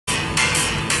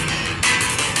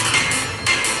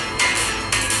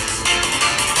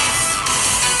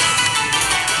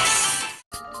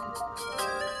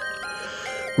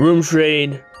Room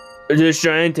trade. Just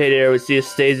trying to stay there. We see it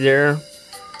stays there.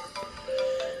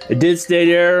 It did stay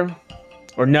there.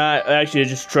 Or not. Actually, it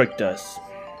just tricked us.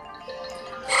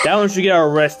 That one should get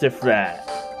arrested for that.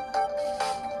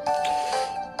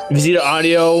 If you see the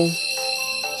audio.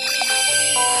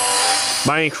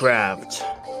 Minecraft.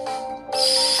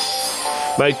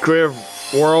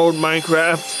 Minecraft World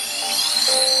Minecraft.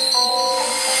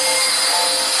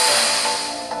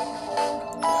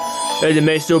 There's the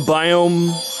Meso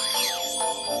biome.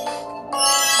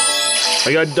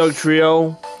 I got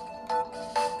Dugtrio.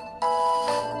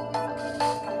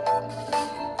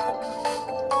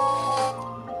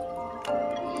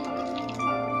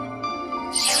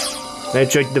 I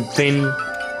checked the thing.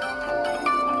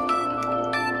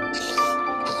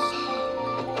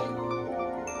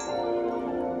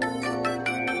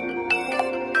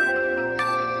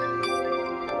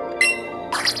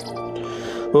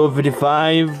 Level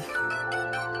 55.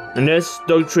 And this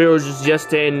Dugtrio is just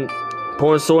yesterday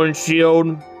pulling sword and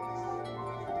shield.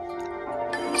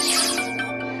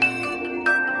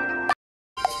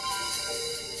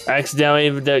 Accidentally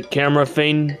with that camera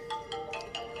thing.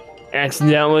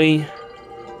 Accidentally.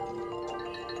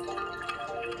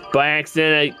 By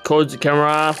accident, I closed the camera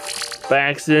off. By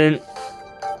accident.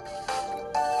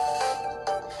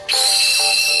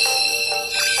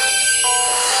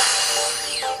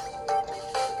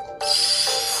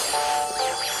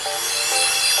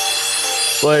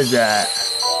 What is that?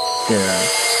 Yeah.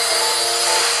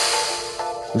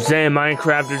 I'm saying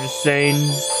Minecraft are just saying.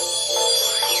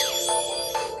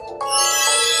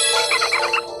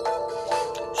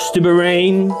 Stupid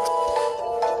rain.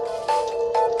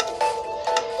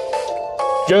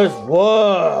 Just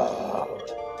whoa.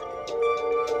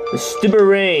 The stupid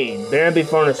rain. Better be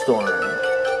thunderstorm.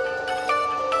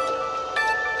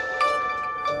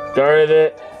 Started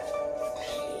it.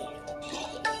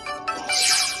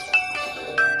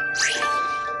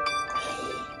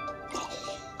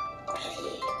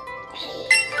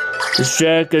 Just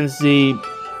check and see.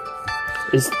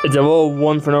 It's a level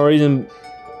 1 for no reason.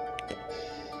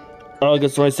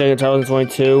 August 22nd,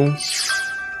 2022.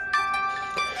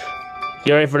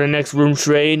 Get ready for the next room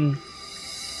trade.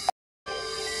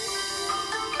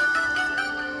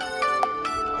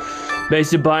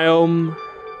 Basic biome.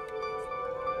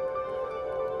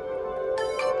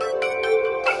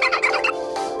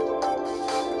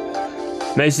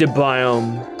 Basic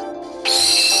biome.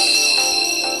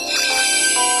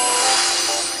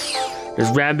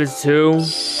 There's rabbits too.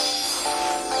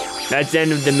 That's the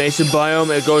end of the Mesa biome.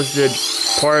 It goes to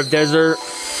part of desert.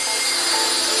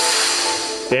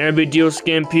 The Enemy Deal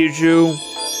Skin Pichu.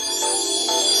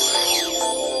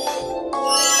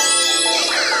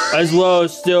 As well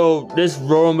as still this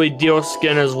Royal Deal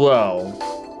Skin as well.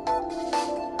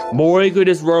 More equal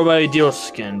this Royal Deal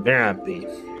Skin. Very happy.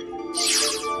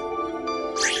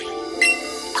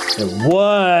 It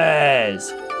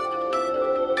was.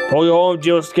 Holy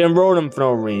Deal Skin wrote him for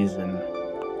no reason.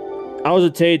 I was a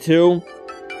T2.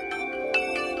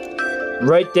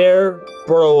 Right there,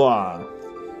 Borloa.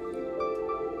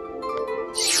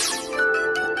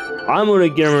 I'm gonna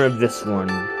get rid of this one.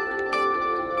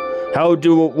 How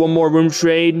do one more room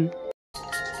trade?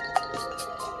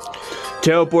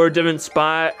 Teleport a different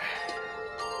spot.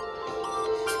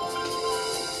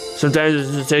 Sometimes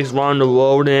it just takes long to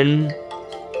load in.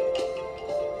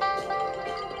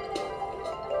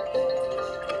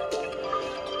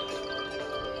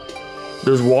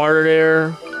 There's water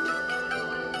there.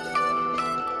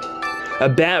 A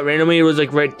bat randomly was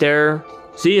like right there.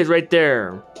 See, it's right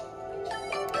there.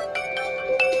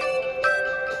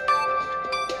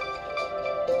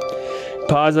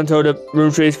 Pause until the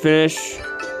room trade is finished.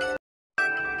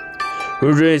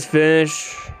 Room trade is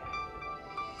finished.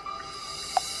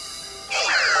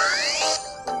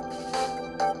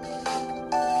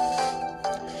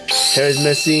 Hair's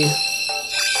messy.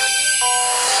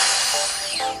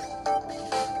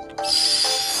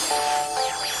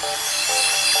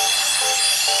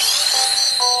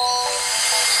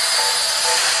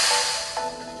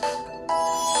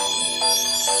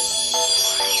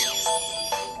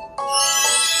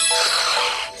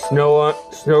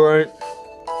 Snow.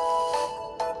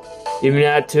 Even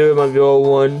that too, it might be all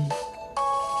one.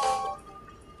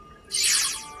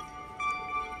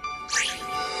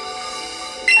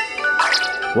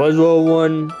 Was all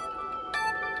one.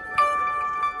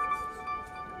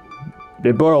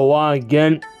 They bought a lot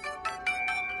again.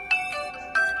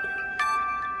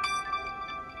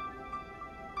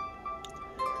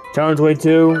 Challenge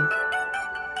 22.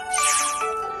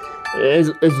 It's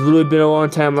really been a long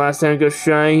time. Last time I got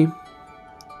shiny.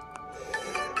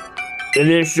 And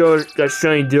then show got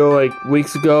shiny deal like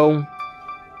weeks ago.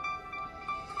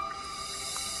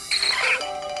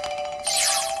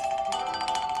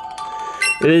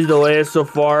 It is the latest so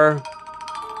far.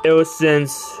 It was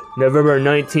since November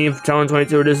 19th,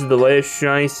 2022. This is the latest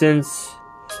shiny since.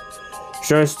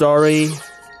 Shiny Starry.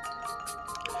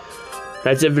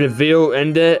 That's it for the video.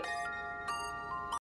 End it.